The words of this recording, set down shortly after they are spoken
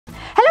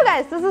Hello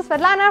guys, this is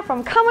Svetlana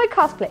from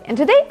Cosplay, and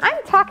today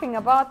I'm talking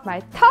about my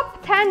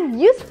top 10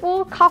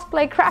 useful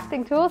cosplay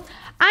crafting tools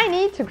I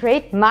need to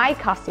create my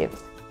costumes.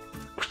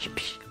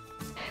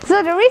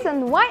 So the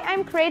reason why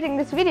I'm creating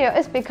this video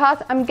is because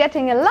I'm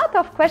getting a lot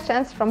of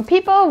questions from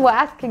people who are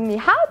asking me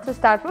how to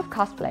start with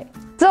cosplay.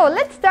 So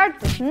let's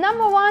start with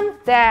number 1,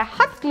 the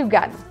hot glue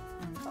gun.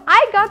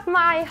 I got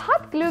my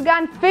hot glue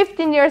gun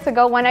 15 years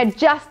ago when I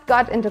just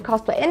got into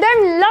cosplay, and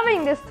I'm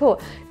loving this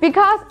tool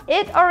because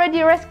it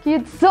already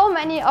rescued so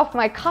many of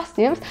my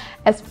costumes,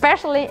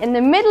 especially in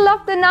the middle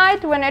of the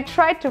night when I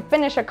tried to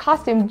finish a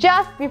costume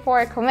just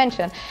before a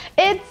convention.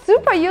 It's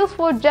super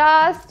useful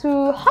just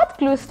to hot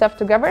glue stuff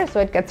together so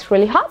it gets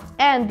really hot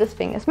and this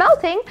thing is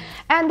melting,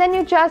 and then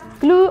you just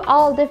glue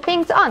all the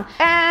things on.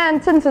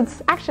 And since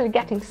it's actually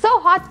getting so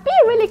hot, be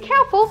really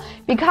careful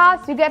because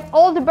you get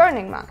all the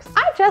burning marks.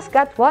 I just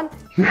got one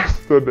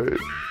yesterday.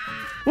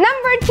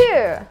 Number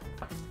 2,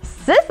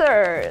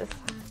 scissors.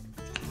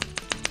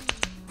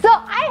 So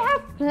I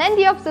have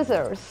plenty of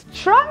scissors.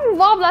 Strong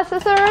wobbler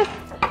scissors,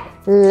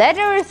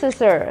 leather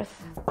scissors,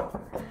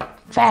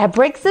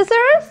 fabric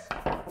scissors,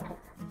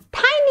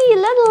 tiny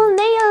little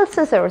nail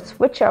scissors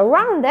which are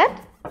rounded,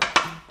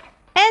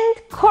 and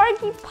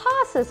corgi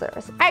paw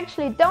scissors. I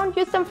actually don't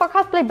use them for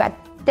cosplay, but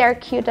they're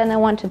cute and I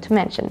wanted to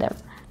mention them.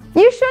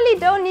 You surely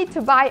don't need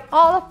to buy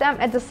all of them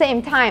at the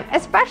same time,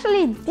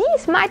 especially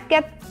these might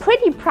get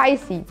pretty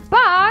pricey,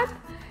 but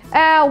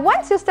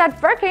once you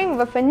start working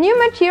with a new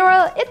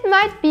material, it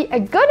might be a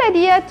good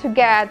idea to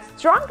get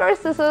stronger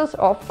scissors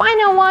or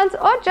finer ones,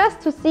 or just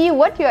to see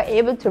what you are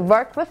able to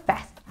work with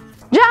best.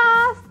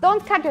 Just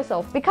don't cut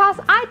yourself, because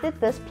I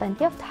did this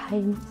plenty of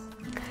times.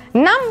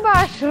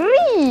 Number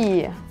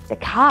 3, the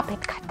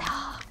carpet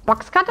cutter.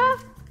 Box cutter.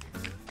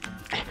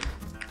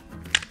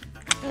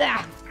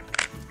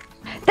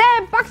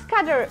 The box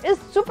cutter is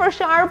super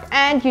sharp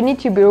and you need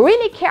to be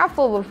really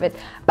careful with it,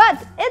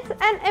 but it's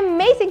an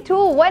amazing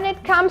tool when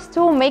it comes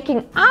to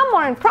making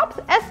armor and props,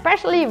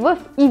 especially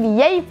with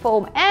EVA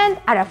foam and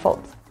other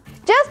foams.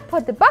 Just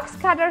put the box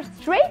cutter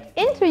straight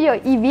into your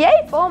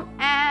EVA foam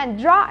and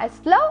draw a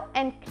slow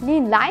and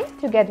clean line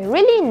to get a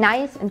really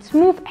nice and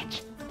smooth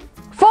edge.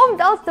 Foam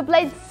dulls the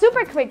blade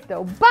super quick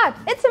though, but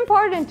it's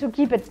important to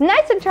keep it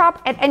nice and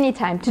sharp at any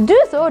time. To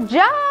do so,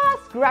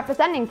 just grab a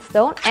sanding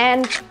stone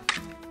and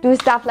do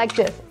stuff like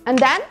this, and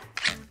then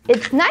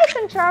it's nice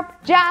and sharp,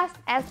 just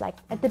as like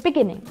at the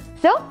beginning.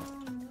 So,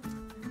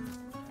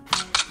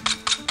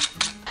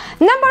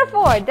 number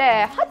 4,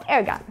 the hot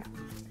air gun.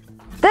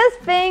 This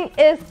thing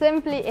is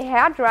simply a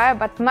hairdryer,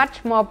 but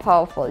much more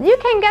powerful. You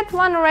can get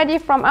one already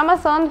from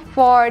Amazon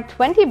for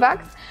 20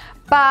 bucks,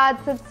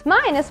 but since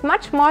mine is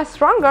much more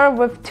stronger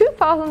with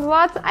 2000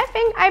 watts, I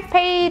think I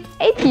paid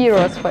 80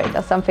 euros for it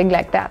or something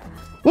like that.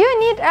 You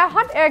need a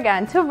hot air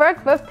gun to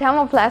work with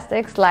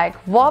thermoplastics like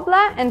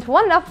wobbler and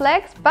wonder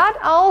flags, but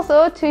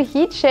also to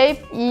heat shape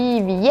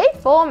EVA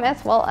foam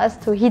as well as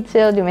to heat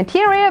seal the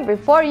material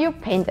before you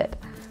paint it.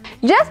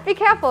 Just be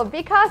careful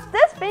because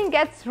this thing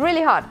gets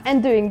really hot,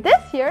 and doing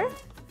this here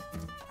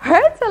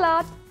hurts a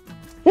lot.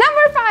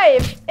 Number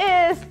 5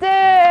 is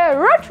the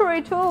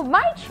rotary tool,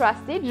 my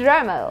trusty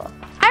Dremel.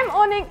 I'm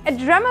owning a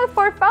Dremel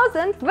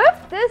 4000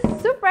 with this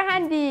super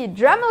handy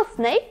Dremel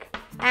snake.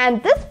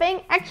 And this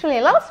thing actually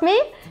allows me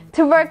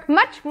to work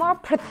much more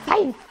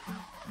precise.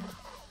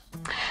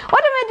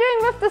 What am I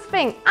doing with this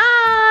thing?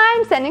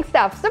 I'm sanding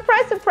stuff.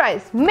 Surprise,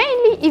 surprise.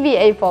 Mainly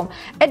EVA foam.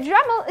 A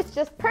Dremel is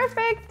just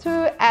perfect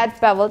to add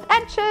beveled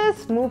edges,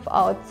 smooth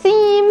out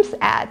seams,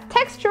 add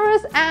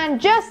textures, and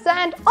just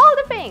sand all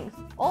the things.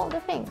 All the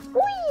things.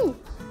 Whee!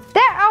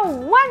 There are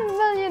 1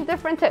 million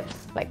different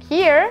tips, like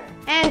here,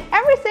 and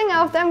every single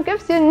of them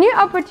gives you new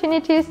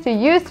opportunities to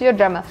use your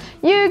Dremel.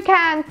 You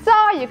can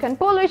saw, you can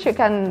polish, you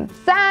can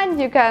sand,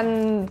 you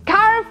can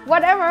carve,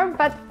 whatever,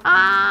 but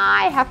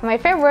I have my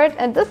favorite,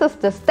 and this is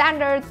the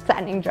standard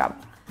sanding drum.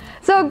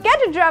 So get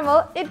a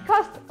Dremel, it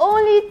costs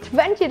only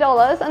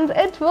 $20 and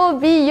it will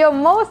be your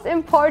most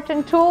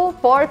important tool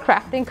for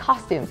crafting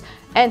costumes.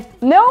 And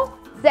no,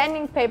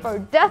 sanding paper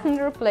doesn't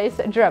replace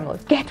a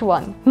Dremel. Get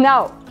one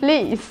now,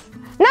 please.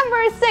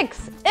 Number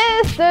 6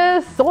 is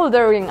the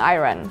soldering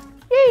iron.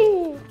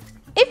 Yay!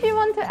 If you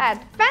want to add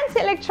fancy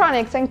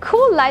electronics and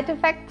cool light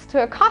effects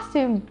to a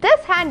costume, this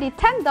handy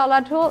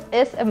 $10 tool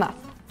is a must.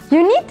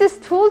 You need this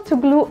tool to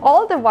glue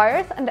all the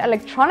wires and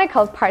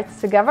electronical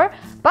parts together,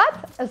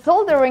 but a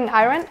soldering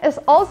iron is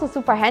also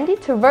super handy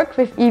to work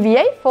with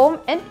EVA foam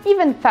and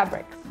even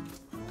fabrics.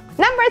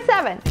 Number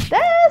 7,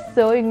 the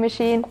sewing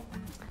machine.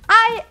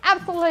 I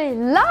absolutely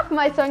love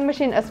my sewing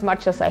machine as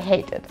much as I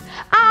hate it.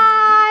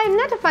 I'm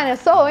not a fan of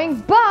sewing,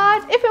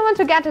 but if you want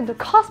to get into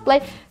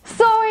cosplay,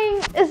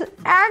 sewing is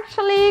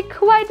actually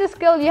quite a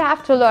skill you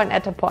have to learn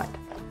at a point.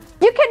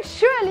 You can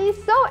surely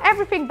sew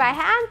everything by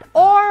hand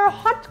or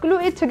hot glue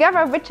it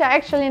together, which I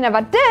actually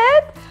never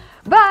did,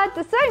 but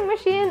the sewing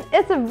machine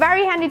is a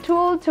very handy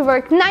tool to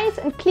work nice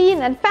and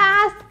clean and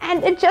fast,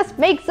 and it just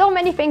makes so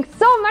many things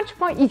so much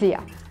more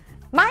easier.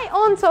 My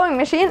own sewing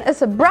machine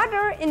is a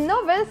Brother in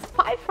Novice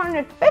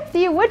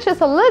 550, which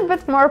is a little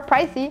bit more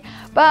pricey,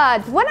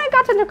 but when I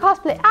got into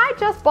cosplay I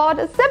just bought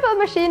a simple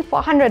machine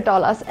for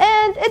 $100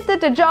 and it did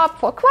the job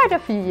for quite a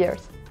few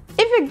years.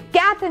 If you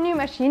get a new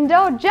machine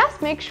though,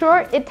 just make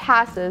sure it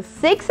has a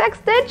zigzag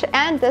stitch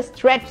and the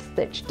stretch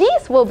stitch.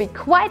 These will be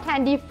quite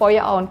handy for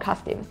your own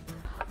costumes.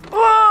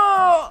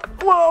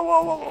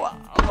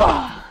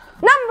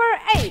 Number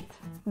 8.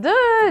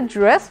 The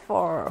dress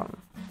form.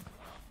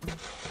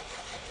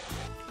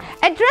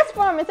 A dress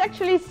form is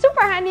actually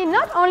super handy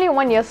not only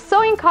when you're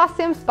sewing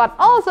costumes but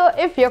also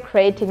if you're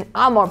creating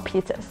armor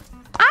pieces.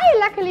 I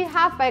luckily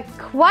have a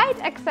quite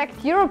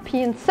exact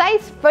European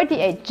size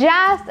 38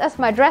 just as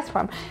my dress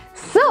form,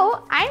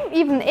 so I'm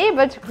even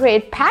able to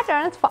create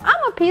patterns for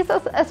armor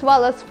pieces as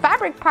well as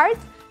fabric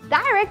parts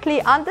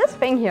directly on this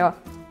thing here.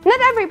 Not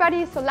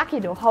everybody is so lucky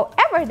though,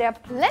 however there are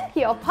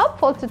plenty of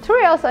helpful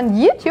tutorials on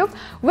YouTube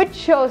which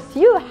shows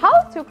you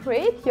how to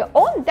create your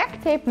own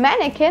duct tape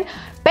mannequin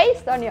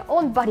based on your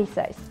own body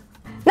size.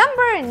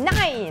 Number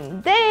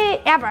 9. The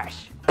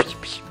airbrush.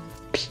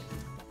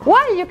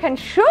 While you can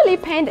surely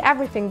paint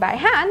everything by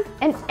hand,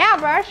 an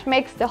airbrush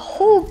makes the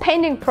whole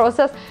painting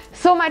process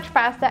so much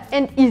faster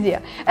and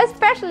easier,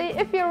 especially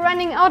if you're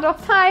running out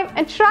of time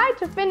and try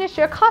to finish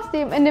your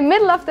costume in the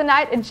middle of the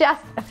night in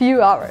just a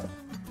few hours.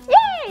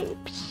 Yay!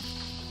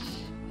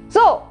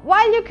 So,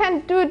 while you can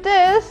do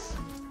this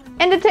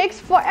and it takes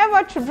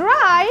forever to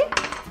dry,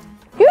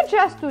 you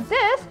just do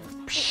this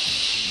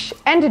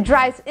and it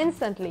dries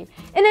instantly.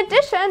 In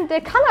addition,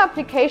 the color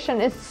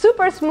application is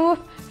super smooth,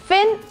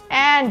 thin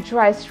and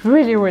dries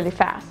really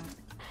fast.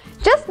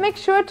 Just make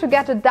sure to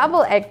get a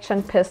double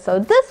action pistol.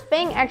 This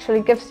thing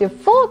actually gives you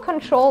full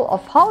control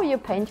of how you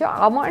paint your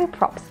armor and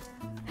props.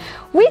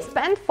 We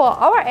spent for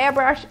our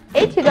airbrush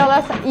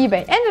 $80 on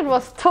eBay and it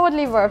was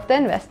totally worth the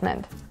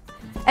investment.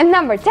 And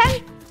number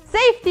 10,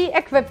 safety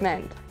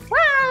equipment.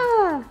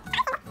 Wow!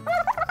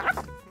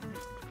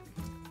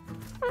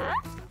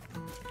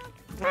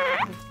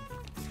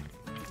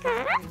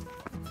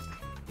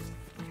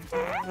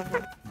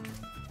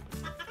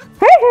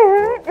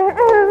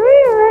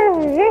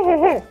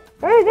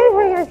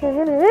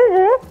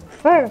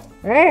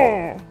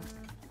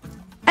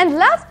 And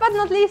last but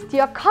not least,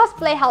 your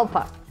cosplay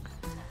helper.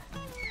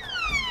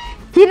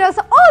 He does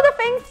all the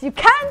things you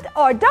can't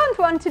or don't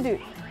want to do.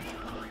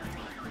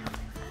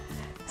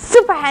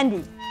 Super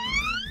handy!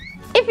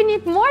 If you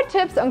need more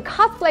tips on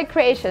cosplay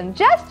creation,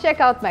 just check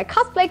out my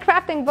cosplay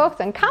crafting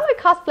books on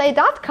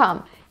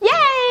comiccosplay.com.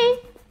 Yay!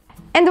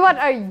 And what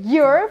are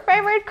your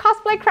favorite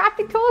cosplay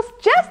crafting tools?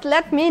 Just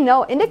let me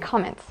know in the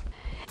comments.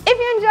 If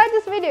you enjoyed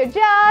this video,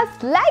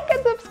 just like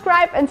and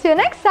subscribe. Until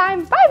next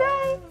time, bye bye!